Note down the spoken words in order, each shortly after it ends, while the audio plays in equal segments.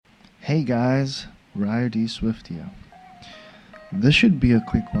Hey guys, Riot Swift here. This should be a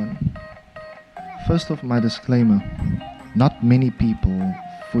quick one. First off, my disclaimer. Not many people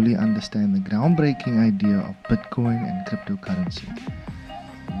fully understand the groundbreaking idea of Bitcoin and cryptocurrency.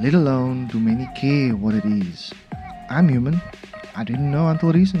 Let alone do many care what it is. I'm human. I didn't know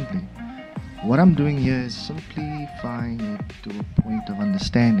until recently. What I'm doing here is simplifying it to a point of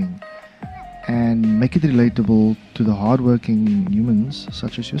understanding and make it relatable to the hardworking humans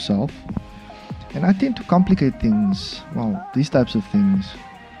such as yourself. And I tend to complicate things, these types of things.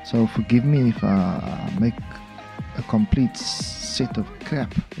 So forgive me if I make a complete set of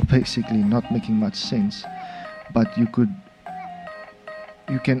crap, basically not making much sense. But you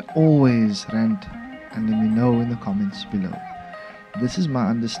can always rant and let me know in the comments below. This is my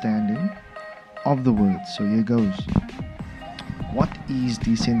understanding of the words, so here goes. What is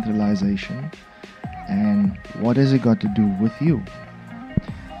decentralization and what has it got to do with you?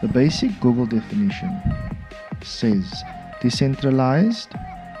 The basic Google definition says decentralized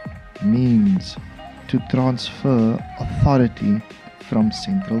means to transfer authority from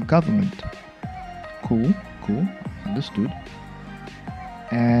central government. Cool, understood.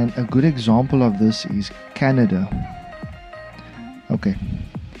 And a good example of this is Canada. Okay,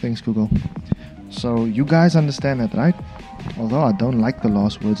 thanks Google. So you guys understand that, right? Although I don't like the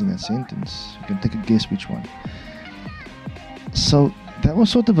last words in that sentence. You can take a guess which one. So that was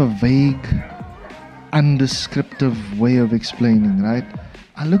sort of a vague, undescriptive way of explaining, right?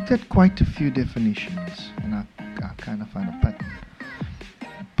 I looked at quite a few definitions and I kind of found a pattern.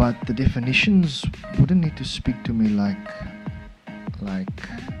 But the definitions wouldn't need to speak to me like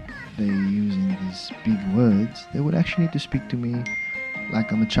they're using these big words. They would actually need to speak to me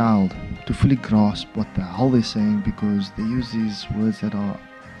like I'm a child, to fully grasp what the hell they're saying, because they use these words that are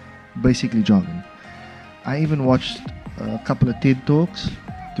basically jargon. I even watched a couple of TED Talks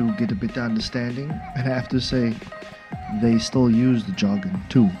to get a better understanding, and I have to say they still use the jargon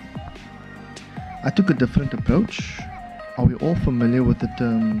too. I took a different approach. Are we all familiar with the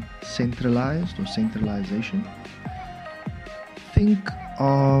term centralized or centralization? Think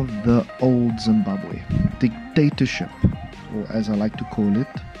of the old Zimbabwe dictatorship, or as I like to call it,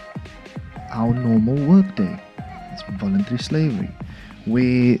 our normal workday. It's voluntary slavery,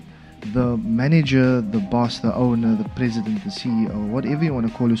 where the manager, the boss, the owner, the president, the CEO, whatever you want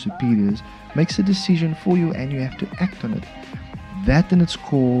to call your superiors, makes a decision for you and you have to act on it. That in its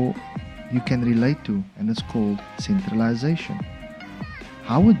core you can relate to, and it's called centralization.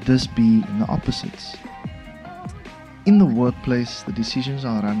 How would this be in the opposites? In the workplace, the decisions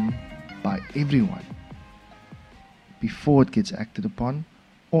are run by everyone. Before it gets acted upon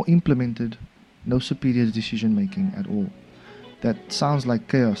or implemented, no superior decision making at all. That sounds like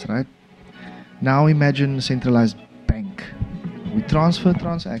chaos, right? Now imagine a centralized bank. We transfer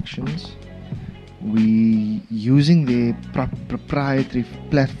transactions, we using their proprietary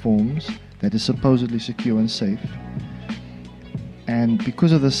platforms that is supposedly secure and safe. And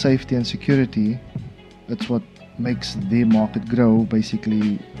because of the safety and security, that's what makes their market grow.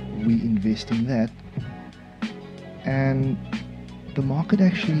 Basically, we invest in that. And the market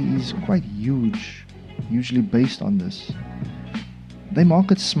actually is quite huge, usually based on this. They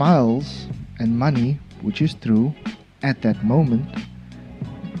market smiles and money, which is true at that moment.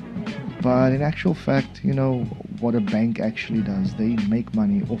 But in actual fact, you know what a bank actually does. They make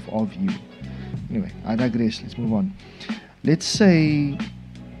money off of you. Anyway, I digress. Let's move on. Let's say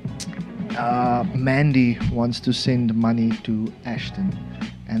Mandy wants to send money to Ashton,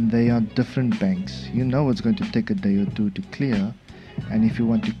 and they are different banks. You know it's going to take a day or two to clear, and if you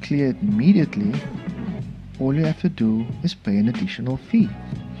want to clear it immediately, all you have to do is pay an additional fee.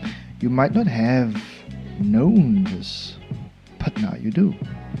 You might not have known this, but now you do.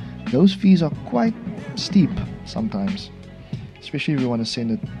 Those fees are quite steep sometimes, especially if you want to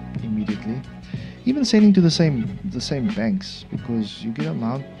send it immediately. Even sending to the same banks, because you get an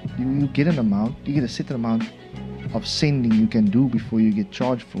amount, you get a certain amount of sending you can do before you get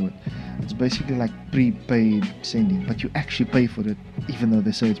charged for it. It's basically like prepaid sending, but you actually pay for it even though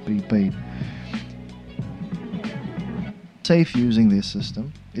they say it's prepaid. Safe using their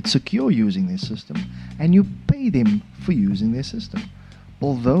system, it's secure using their system, and you pay them for using their system.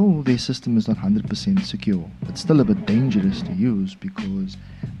 Although their system is not 100% secure, it's still a bit dangerous to use because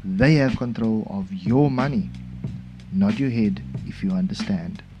they have control of your money, not your head, if you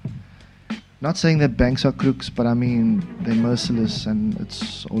understand. Not saying that banks are crooks, but I mean, they're merciless and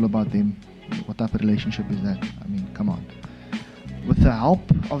it's all about them. What type of relationship is that? I mean, come on. With the help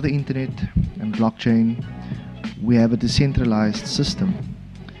of the internet and blockchain, we have a decentralized system.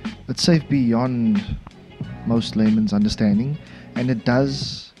 It's safe beyond most layman's understanding, and it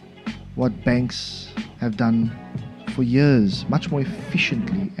does what banks have done for years, much more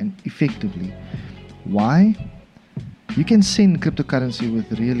efficiently and effectively. Why? You can send cryptocurrency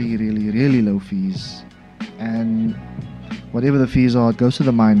with really, really, really low fees, and whatever the fees are, it goes to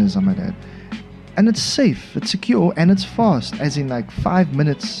the miners, I might add. And it's safe, it's secure, and it's fast, as in like 5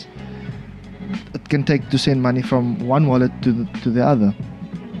 minutes it can take to send money from one wallet to the other.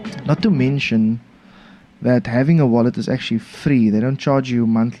 Not to mention that having a wallet is actually free. They don't charge you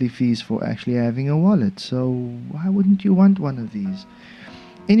monthly fees for actually having a wallet. So why wouldn't you want one of these?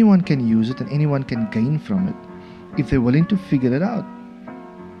 Anyone can use it and anyone can gain from it if they're willing to figure it out.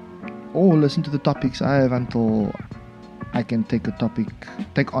 Or listen to the topics I have until I can take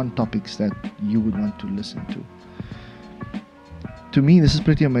on topics that you would want to listen to. To me, this is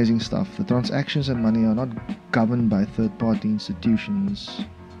pretty amazing stuff. The transactions and money are not governed by third-party institutions,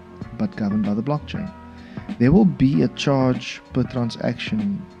 but governed by the blockchain. There will be a charge per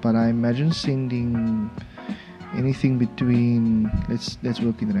transaction, but I imagine sending anything between, let's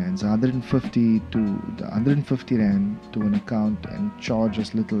work in rands, 150 rand to an account and charge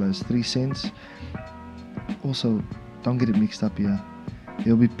as little as 3 cents. Also, don't get it mixed up here.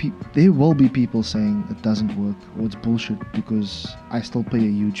 There will be people saying it doesn't work or it's bullshit because I still pay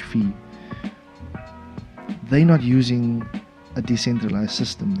a huge fee. They're not using a decentralized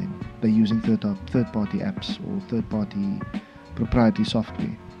system then. They're using third-party apps or third-party proprietary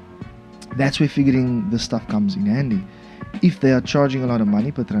software. That's where figuring this stuff comes in handy. If they are charging a lot of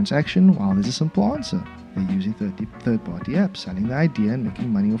money per transaction, well, there's a simple answer. They're using third-party apps, selling the idea and making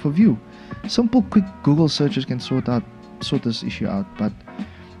money off of you. Simple, quick Google searches can sort this issue out, but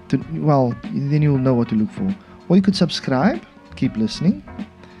then you'll know what to look for. Or you could subscribe, keep listening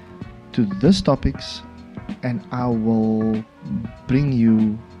to these topics, and I will bring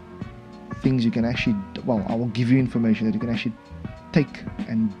you things you can actually, I will give you information that you can actually take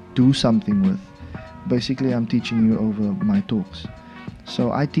and do something with. Basically, I'm teaching you over my talks.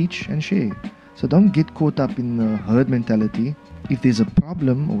 So I teach and share. So don't get caught up in the herd mentality. If there's a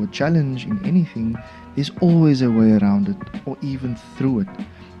problem or a challenge in anything, there's always a way around it or even through it.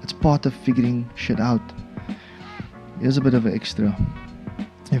 It's part of figuring shit out. Here's a bit of an extra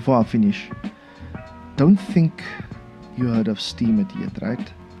before I finish. Don't think you heard of Steam it yet,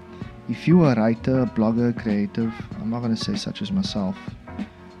 right? If you are a writer, blogger, creative, I'm not going to say such as myself,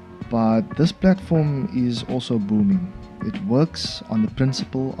 but this platform is also booming. It works on the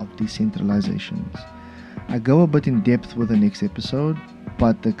principle of decentralization. I go a bit in depth with the next episode,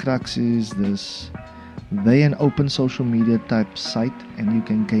 but the crux is this. They're an open social media type site and you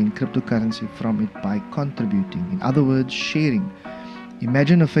can gain cryptocurrency from it by contributing. In other words, sharing.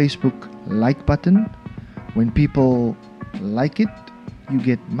 Imagine a Facebook like button. When people like it, you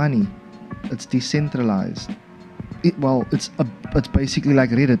get money. It's decentralized. It's basically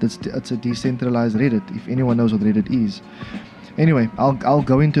like Reddit. It's a decentralized Reddit, if anyone knows what Reddit is. Anyway, I'll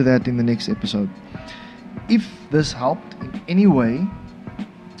go into that in the next episode. If this helped in any way,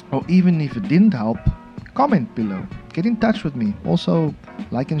 or even if it didn't help, comment below. Get in touch with me. Also,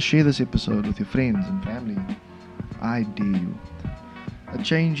 like and share this episode with your friends and family. I dare you. A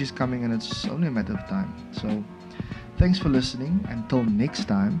change is coming and it's only a matter of time. So, thanks for listening. Until next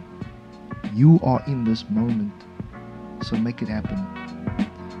time, you are in this moment. So make it happen.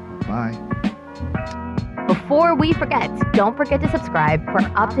 Bye. Before we forget, don't forget to subscribe for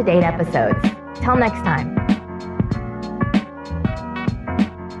up-to-date episodes. Till next time.